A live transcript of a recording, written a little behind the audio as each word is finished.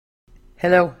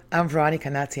Hello, I'm Veronica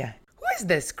Natia. Who is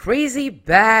this crazy,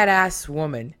 badass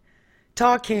woman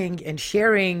talking and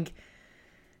sharing?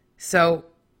 So,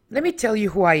 let me tell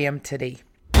you who I am today.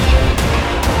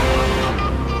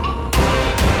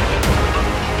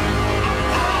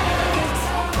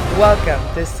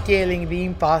 Welcome to Scaling the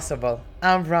Impossible.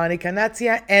 I'm Veronica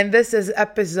Natia, and this is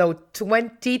episode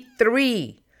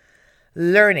 23.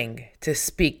 Learning to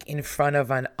speak in front of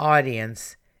an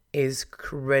audience is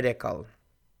critical.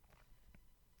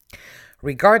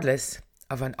 Regardless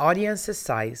of an audience's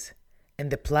size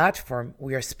and the platform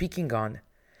we are speaking on,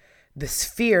 the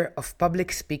sphere of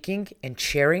public speaking and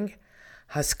sharing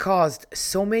has caused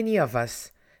so many of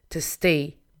us to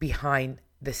stay behind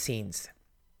the scenes.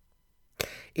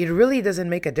 It really doesn't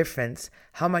make a difference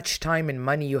how much time and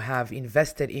money you have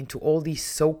invested into all these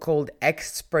so-called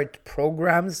expert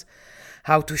programs,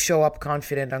 how to show up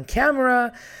confident on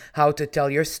camera, how to tell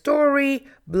your story,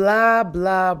 blah,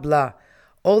 blah, blah.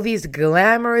 All these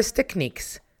glamorous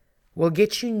techniques will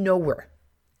get you nowhere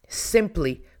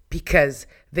simply because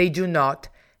they do not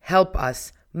help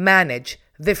us manage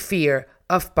the fear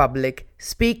of public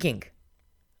speaking.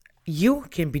 You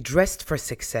can be dressed for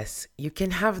success. You can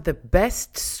have the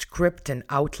best script and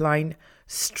outline,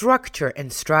 structure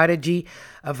and strategy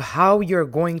of how you're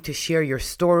going to share your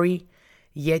story,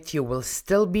 yet you will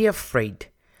still be afraid.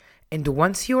 And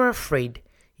once you are afraid,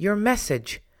 your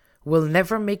message will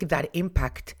never make that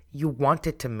impact you want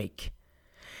it to make.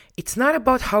 It's not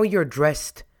about how you're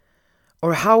dressed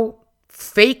or how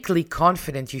fakely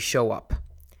confident you show up.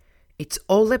 It's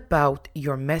all about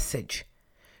your message.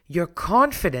 Your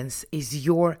confidence is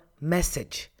your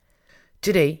message.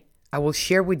 Today, I will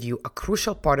share with you a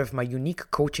crucial part of my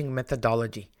unique coaching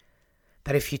methodology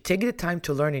that if you take the time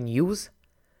to learn and use,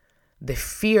 the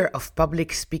fear of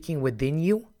public speaking within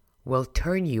you will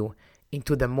turn you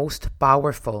into the most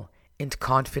powerful and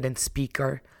confident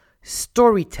speaker,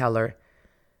 storyteller,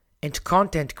 and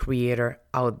content creator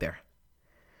out there.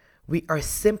 We are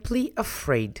simply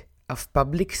afraid of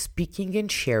public speaking and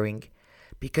sharing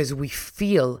because we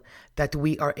feel that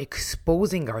we are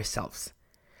exposing ourselves.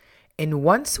 And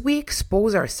once we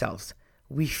expose ourselves,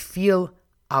 we feel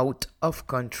out of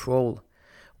control.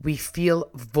 We feel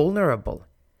vulnerable.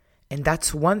 And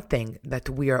that's one thing that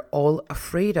we are all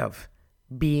afraid of,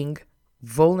 being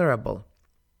vulnerable.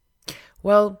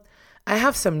 Well, I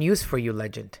have some news for you,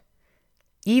 legend.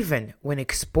 Even when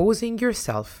exposing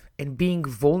yourself and being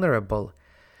vulnerable,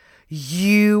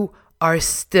 you are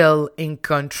still in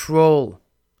control.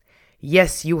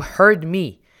 Yes, you heard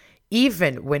me.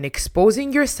 Even when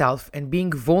exposing yourself and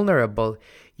being vulnerable,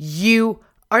 you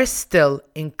are still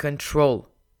in control.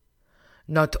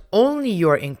 Not only you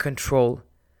are in control,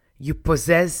 you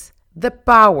possess the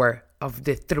power of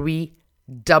the 3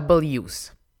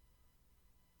 W's.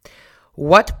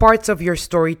 What parts of your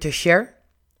story to share,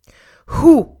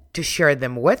 who to share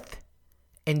them with,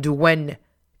 and when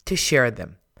to share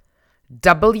them.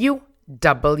 WWW.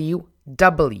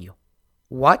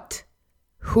 What,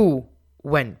 who,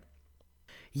 when.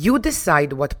 You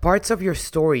decide what parts of your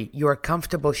story you are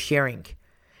comfortable sharing.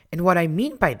 And what I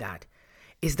mean by that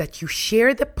is that you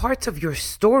share the parts of your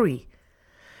story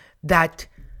that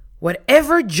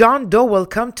whatever John Doe will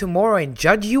come tomorrow and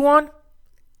judge you on,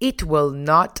 it will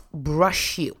not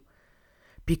brush you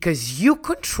because you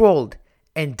controlled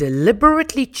and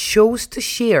deliberately chose to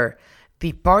share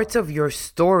the parts of your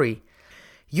story.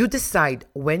 You decide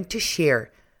when to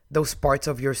share those parts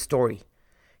of your story.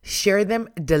 Share them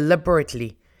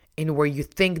deliberately in where you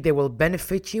think they will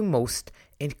benefit you most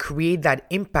and create that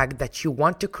impact that you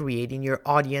want to create in your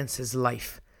audience's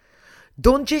life.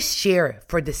 Don't just share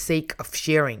for the sake of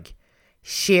sharing.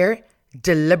 Share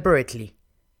deliberately.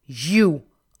 You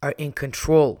are in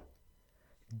control.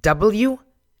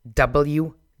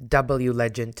 WWW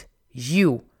legend.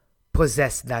 You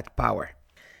possess that power.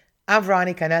 I'm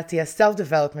Veronica Natia,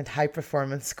 self-development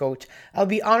high-performance coach. I'll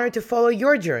be honored to follow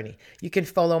your journey. You can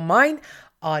follow mine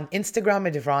on Instagram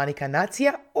at Veronica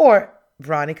Natia or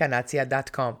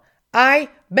veronicanatia.com. I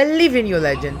believe in you,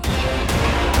 legend.